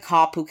playing a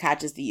cop who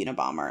catches the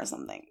Unabomber or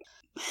something.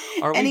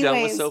 Are we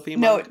done with Sophie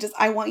No, Monk? just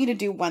I want you to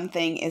do one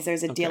thing. Is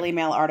there's a Daily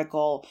Mail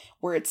article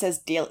where it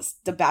says The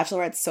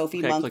Bachelorette Sophie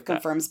Okay, Monk click that.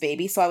 confirms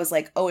baby. So I was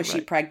like, oh, is she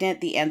Right.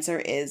 pregnant? The answer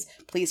is,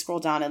 please scroll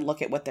down and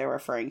look at what they're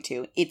referring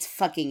to. It's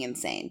fucking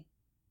insane.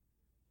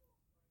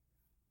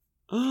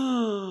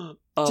 Oh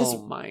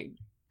Just my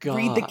god.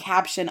 Read the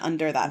caption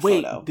under that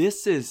Wait, photo.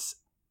 this is...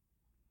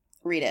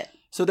 Read it.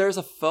 So there's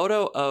a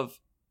photo of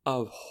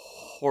a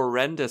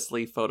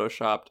horrendously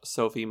photoshopped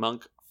Sophie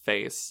Monk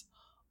face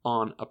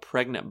on a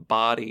pregnant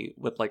body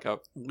with like a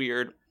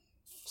weird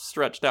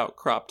stretched out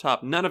crop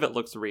top. None of it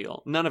looks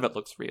real. None of it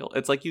looks real.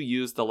 It's like you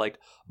use the like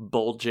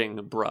bulging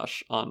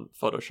brush on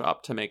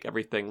Photoshop to make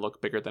everything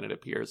look bigger than it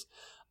appears.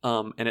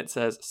 And it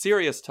says,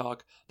 serious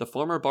talk, the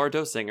former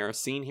Bardot singer,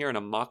 seen here in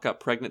a mock-up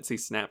pregnancy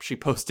snap she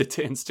posted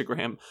to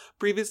Instagram,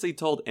 previously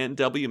told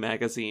NW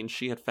Magazine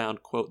she had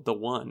found, quote, the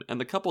one, and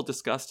the couple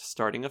discussed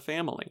starting a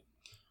family.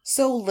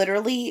 So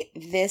literally,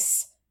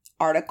 this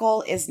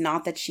article is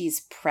not that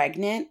she's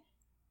pregnant.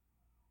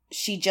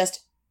 She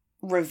just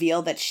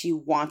revealed that she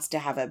wants to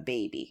have a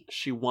baby.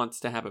 She wants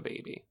to have a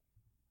baby.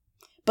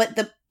 But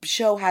the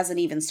show hasn't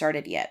even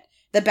started yet.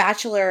 The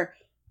Bachelor...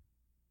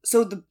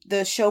 So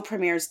the show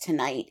premieres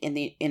tonight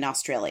in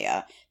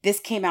Australia. This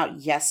came out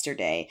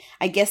yesterday.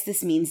 I guess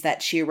this means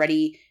that she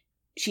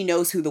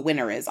knows who the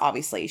winner is.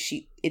 Obviously,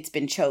 it's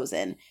been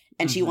chosen,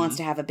 and she wants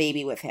to have a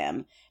baby with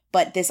him.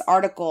 But this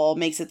article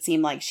makes it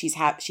seem like she's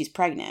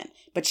pregnant,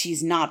 but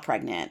she's not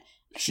pregnant.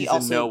 She She's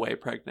also in no way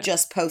pregnant.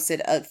 just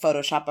posted a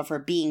Photoshop of her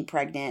being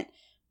pregnant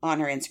on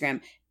her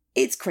Instagram.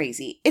 It's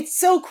crazy. It's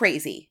so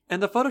crazy.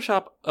 And the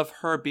Photoshop of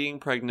her being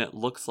pregnant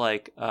looks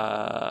like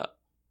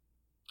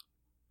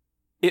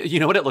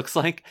you know what it looks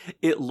like?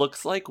 It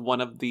looks like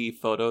one of the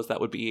photos that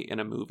would be in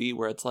a movie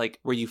where it's like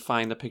where you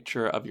find the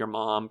picture of your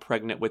mom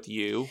pregnant with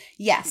you.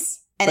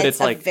 Yes. And But it's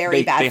a like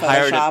very bad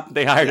Photoshop.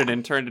 They hired an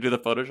intern to do the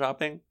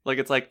photoshopping. Like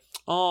it's like,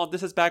 oh,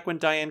 this is back when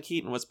Diane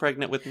Keaton was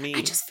pregnant with me.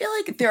 I just feel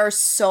like there are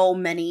so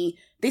many.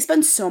 They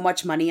spend so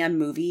much money on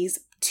movies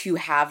to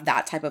have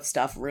that type of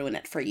stuff ruin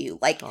it for you.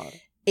 Like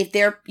if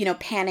they're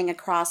panning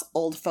across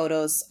old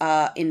photos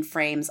in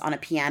frames on a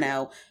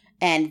piano,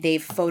 and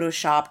they've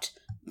photoshopped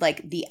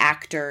like the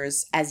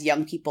actors as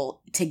young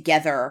people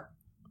together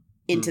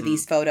into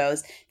these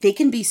photos, they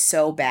can be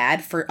so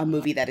bad for a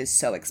movie that is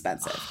so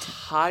expensive.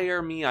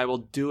 Hire me, I will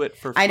do it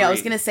for free. I know, I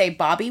was gonna say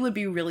Bobby would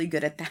be really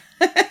good at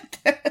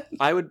that.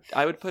 I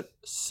would put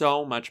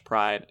so much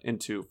pride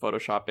into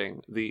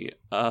photoshopping the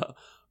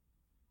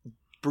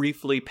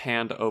briefly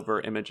panned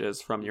over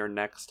images from your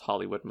next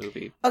Hollywood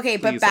movie. Okay,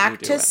 Please but let back me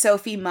do to it.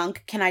 Sophie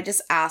Monk. Can I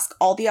just ask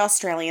all the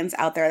Australians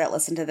out there that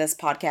listen to this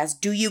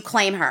podcast, do you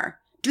claim her?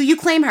 Do you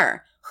claim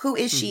her? Who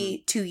is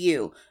she to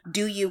you?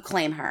 Do you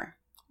claim her?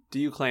 Do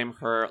you claim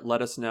her?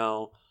 Let us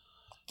know.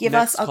 Give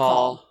Next us a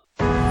call.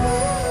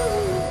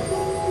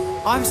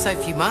 I'm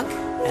Sophie Monk,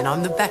 and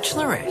I'm the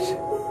Bachelorette.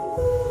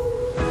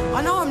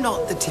 I know I'm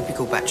not the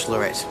typical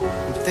Bachelorette.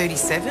 I'm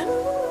 37,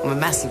 I'm a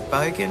massive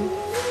bogan,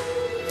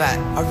 But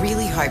I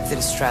really hope that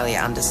Australia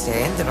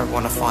understand that I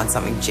want to find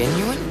something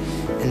genuine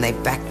and they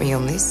back me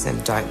on this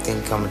and don't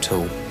think I'm a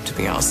tool, to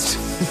be honest.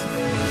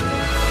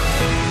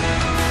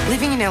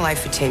 Living in LA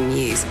for 10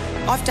 years,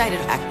 I've dated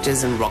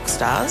actors and rock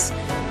stars.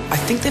 I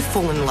think they've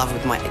fallen in love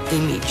with my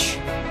image,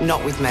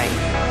 not with me.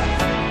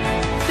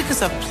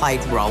 Because I've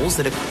played roles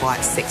that are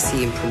quite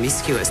sexy and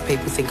promiscuous,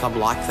 people think I'm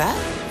like that.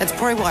 That's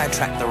probably why I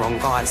attract the wrong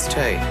guys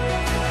too.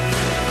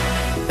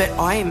 But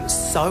I am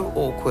so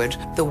awkward,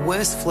 the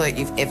worst flirt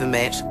you've ever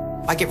met.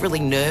 I get really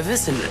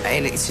nervous and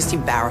it's just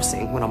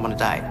embarrassing when I'm on a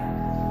date.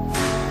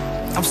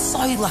 I'm so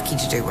lucky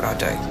to do what I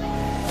do.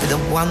 But the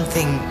one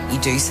thing you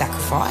do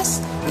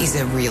sacrifice is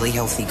a really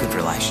healthy, good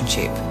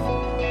relationship.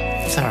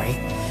 Sorry.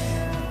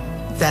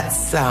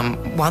 That's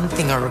one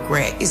thing I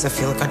regret is I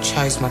feel like I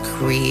chose my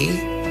career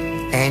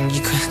and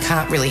you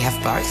can't really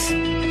have both.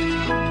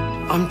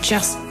 I'm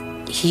just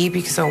here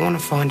because I want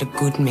to find a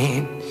good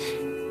man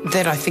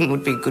that I think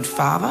would be a good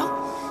father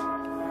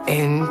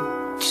and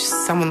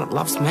just someone that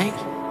loves me.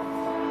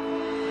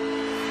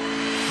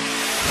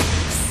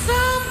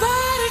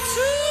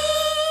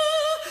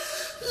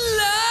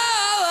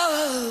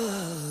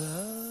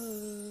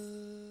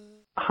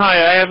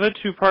 Hi, I have a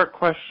two-part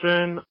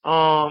question.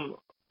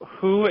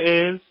 Who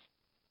is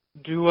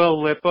Dua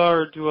Lipa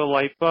or Dua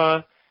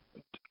Lipa?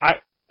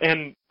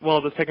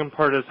 The second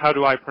part is how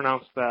do I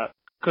pronounce that?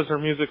 Because her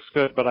music's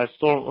good, but I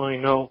still don't really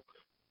know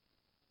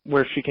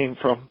where she came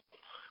from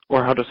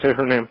or how to say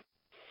her name.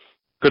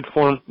 Good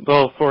form,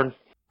 well form.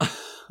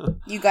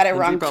 You got it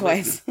wrong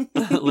probably, twice.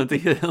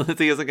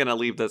 Lindsay isn't going to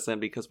leave this in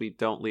because we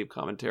don't leave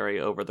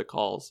commentary over the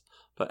calls.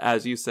 But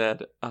as you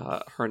said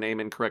her name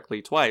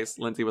incorrectly twice,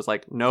 Lindsay was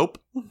like, nope.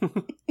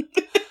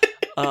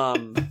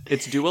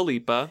 It's Dua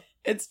Lipa.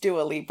 It's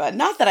Dua Lipa.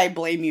 Not that I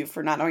blame you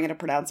for not knowing how to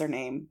pronounce her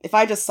name. If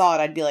I just saw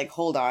it, I'd be like,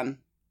 hold on.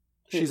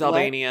 She's what?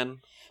 Albanian.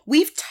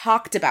 We've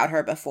talked about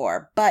her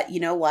before, but you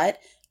know what?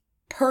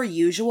 Per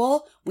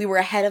usual, we were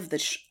ahead of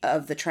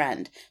the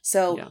trend.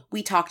 So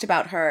we talked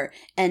about her,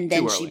 and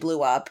then she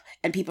blew up,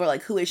 and people are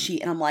like, who is she?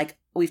 And I'm like,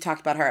 we've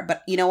talked about her.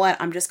 But you know what?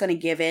 I'm just going to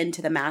give in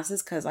to the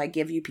masses because I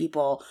give you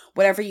people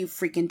whatever you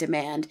freaking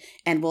demand,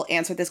 and we'll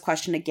answer this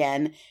question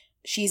again.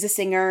 She's a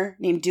singer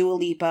named Dua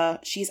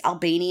Lipa. She's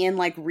Albanian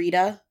like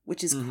Rita,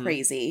 which is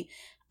crazy.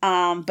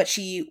 But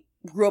she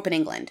grew up in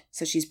England,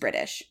 so she's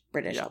British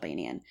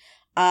Albanian.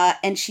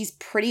 And she's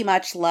pretty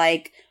much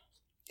like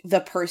the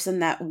person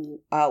that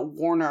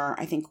Warner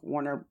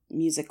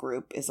Music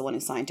Group is the one who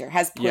signed her,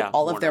 has put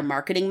all of their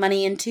marketing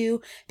money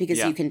into because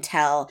you can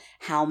tell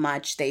how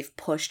much they've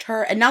pushed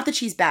her. And not that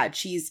she's bad.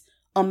 She's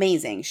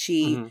amazing.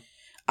 She...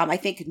 I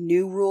think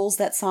New Rules,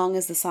 that song,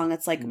 is the song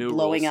that's like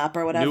blowing up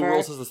or whatever. New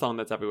Rules is the song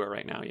that's everywhere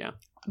right now, yeah.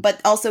 But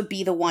also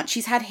Be the One.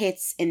 She's had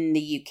hits in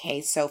the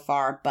UK so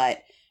far,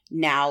 but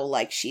now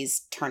like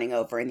she's turning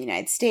over in the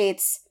United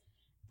States.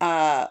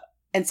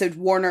 And so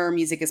Warner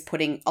Music is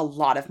putting a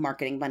lot of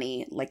marketing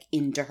money like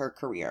into her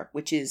career,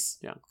 which is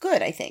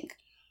good, I think.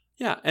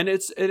 Yeah, and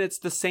it's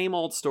the same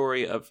old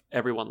story of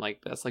everyone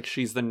like this. Like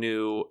she's the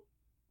new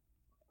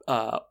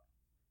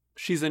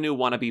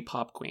wannabe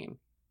pop queen.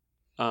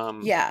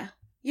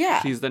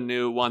 Yeah. She's the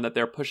new one that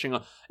they're pushing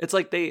on. It's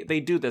like they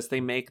do this. They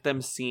make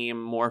them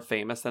seem more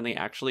famous than they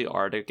actually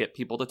are to get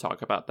people to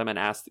talk about them and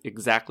ask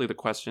exactly the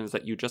questions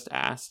that you just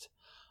asked.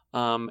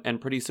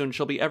 And pretty soon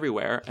she'll be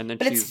everywhere. And then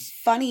it's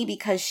funny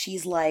because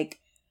she's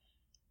like,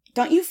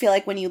 don't you feel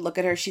like when you look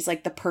at her, she's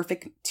like the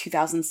perfect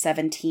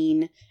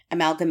 2017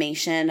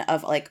 amalgamation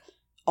of like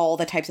all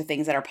the types of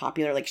things that are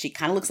popular. Like she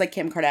kind of looks like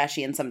Kim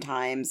Kardashian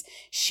sometimes.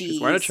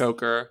 She's wearing a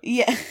choker.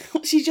 Yeah.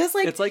 She's just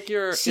like,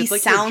 she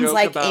sounds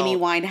like about... Amy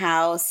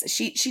Winehouse.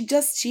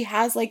 She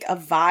has like a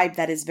vibe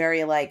that is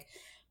very like,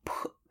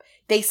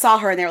 they saw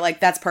her and they're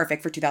like, that's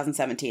perfect for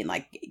 2017.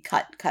 Like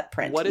cut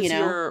print.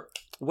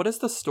 What is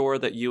the store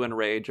that you and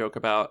Ray joke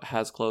about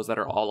has clothes that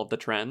are all of the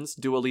trends?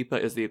 Dua Lipa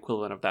is the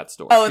equivalent of that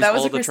store. Oh, that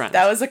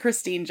was a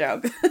Christine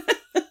joke.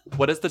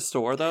 What is the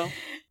store though?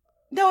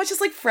 No, it's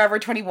just like Forever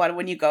 21.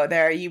 When you go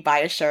there, you buy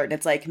a shirt and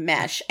it's like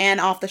mesh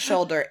and off the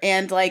shoulder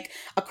and like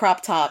a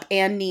crop top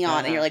and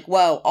neon. And you're like,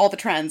 whoa, all the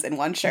trends in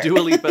one shirt. Dua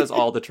Lipa is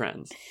all the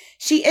trends.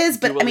 She is,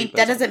 but I mean,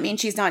 that doesn't mean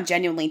she's not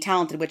genuinely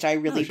talented, which I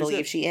really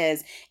believe she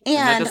is. And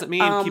that doesn't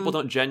mean people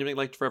don't genuinely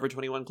like Forever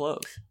 21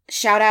 clothes.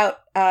 Shout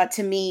out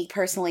to me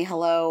personally.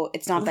 Hello.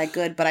 It's not that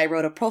good, but I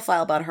wrote a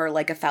profile about her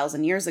like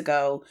 1,000 years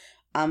ago.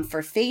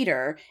 For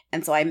Fader,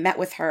 and so I met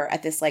with her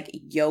at this like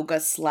yoga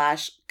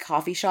 /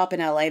 coffee shop in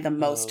LA, the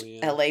most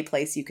LA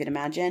place you could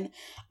imagine.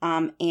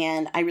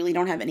 And I really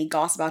don't have any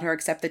goss about her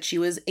except that she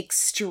was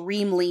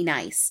extremely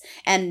nice.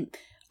 And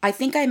I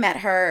think I met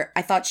her,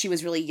 I thought she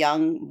was really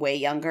young, way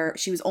younger.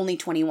 She was only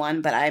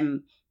 21, but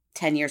I'm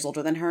 10 years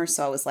older than her,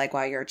 so I was like,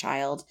 wow, you're a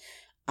child.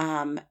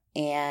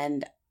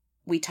 And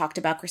we talked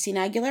about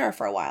Christina Aguilera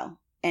for a while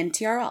and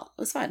TRL. It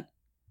was fun.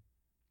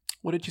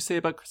 What did you say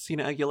about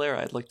Christina Aguilera?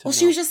 I'd like to know. Well,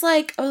 she was just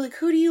like, oh, like,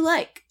 who do you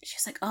like?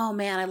 She's like, oh,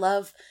 man, I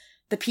love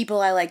the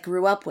people I, like,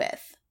 grew up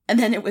with. And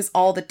then it was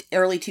all the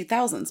early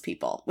 2000s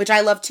people, which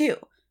I love, too.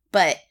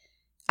 But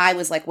I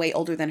was like way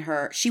older than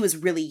her. She was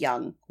really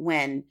young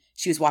when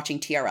she was watching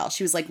TRL.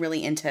 She was like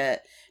really into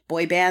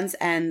boy bands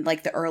and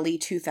like the early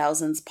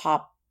 2000s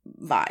pop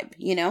vibe,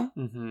 you know?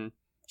 Mm-hmm.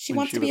 She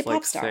wants to be a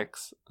pop star.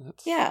 6.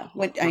 Yeah,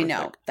 I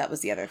know. That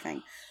was the other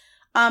thing.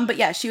 But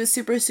yeah, she was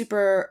super,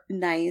 super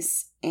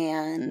nice,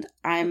 and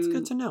It's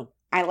good to know.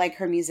 I like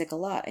her music a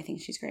lot. I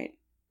think she's great.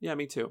 Yeah,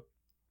 me too.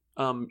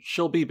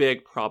 She'll be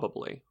big,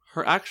 probably.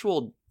 Her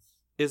actual...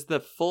 Is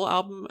the full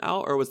album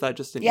out, or was that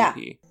just an EP?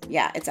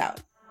 Yeah, it's out.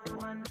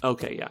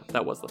 Okay, yeah,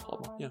 that was the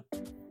full album,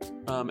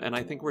 yeah. And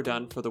I think we're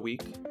done for the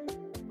week,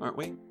 aren't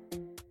we?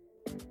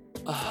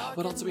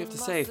 What else do we have to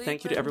say?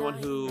 Thank you to everyone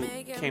who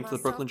came to the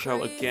Brooklyn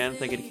show again.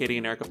 Thank you to Katie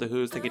and Eric of the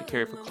Who's. Thank you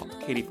to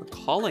Katie for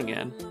calling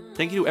in.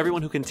 Thank you to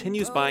everyone who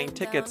continues buying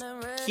tickets.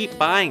 Keep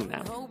buying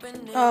them.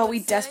 Oh, we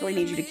desperately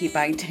need you to keep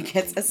buying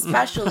tickets,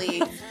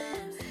 especially...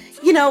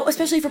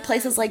 especially for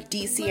places like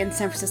DC and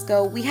San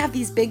Francisco. We have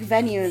these big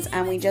venues,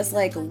 and we just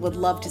like would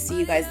love to see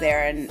you guys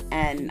there.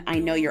 And I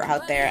know you're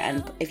out there.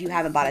 And if you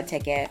haven't bought a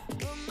ticket,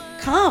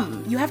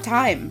 come. You have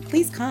time.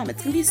 Please come.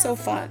 It's gonna be so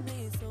fun.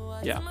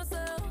 Yeah.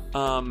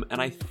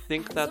 And I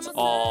think that's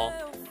all.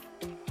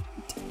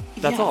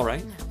 That's all,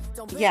 right?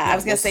 Yeah, I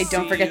was gonna say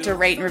don't forget to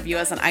rate and review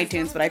us on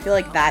iTunes, but I feel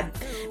like that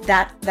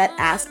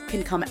ask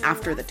can come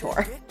after the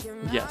tour.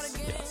 Yes.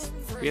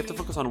 We have to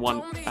focus on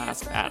one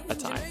ask at a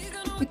time.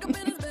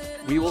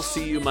 We will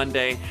see you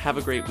Monday. Have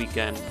a great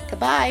weekend.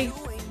 Goodbye.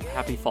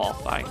 Happy fall.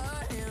 Bye.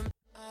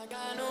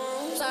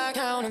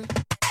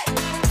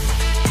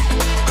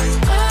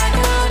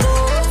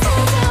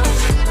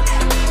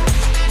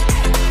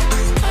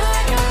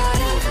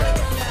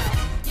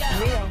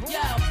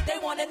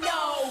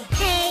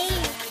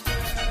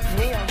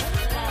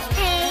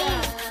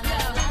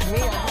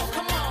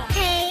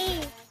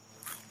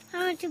 I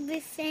want to be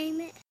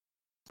famous.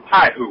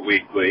 Hi, Who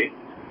Weekly.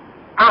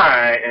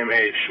 I am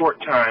a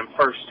short-time,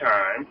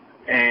 first-time,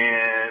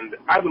 and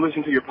I've been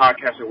listening to your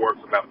podcast at work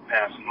for about the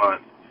past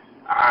month.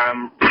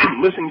 I'm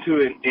listening to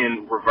it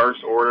in reverse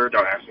order,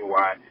 don't ask me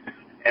why,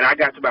 and I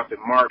got to about the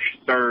March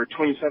 3rd,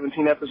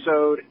 2017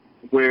 episode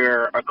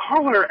where a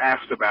caller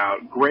asked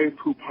about Grey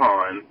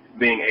Poupon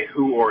being a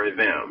who or a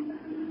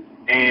them,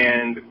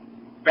 and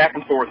back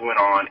and forth went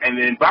on, and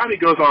then Bobby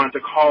goes on to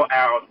call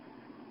out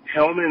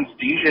Hellman's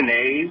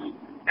Dijonnaise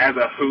as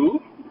a who,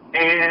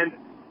 and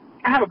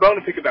I have a bone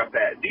to pick about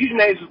that.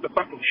 Dijonnaise is the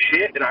fucking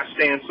shit, and I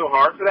stand so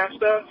hard for that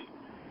stuff.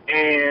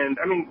 And,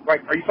 I mean,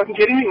 like, are you fucking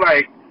kidding me?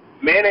 Like,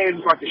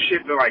 mayonnaise is like the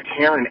shit that, like,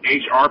 Karen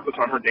HR puts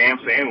on her damn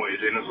sandwich,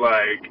 and it's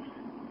like,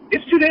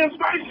 it's too damn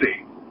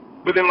spicy.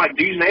 But then, like,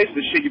 Dijonnaise is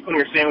the shit you put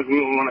on your sandwich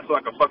when you want to feel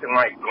like a fucking,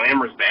 like,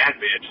 glamorous bad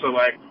bitch. So,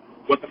 like,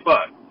 what the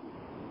fuck?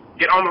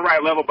 Get on the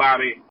right level,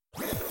 Bobby.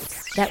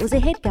 That was a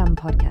HeadGum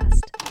podcast.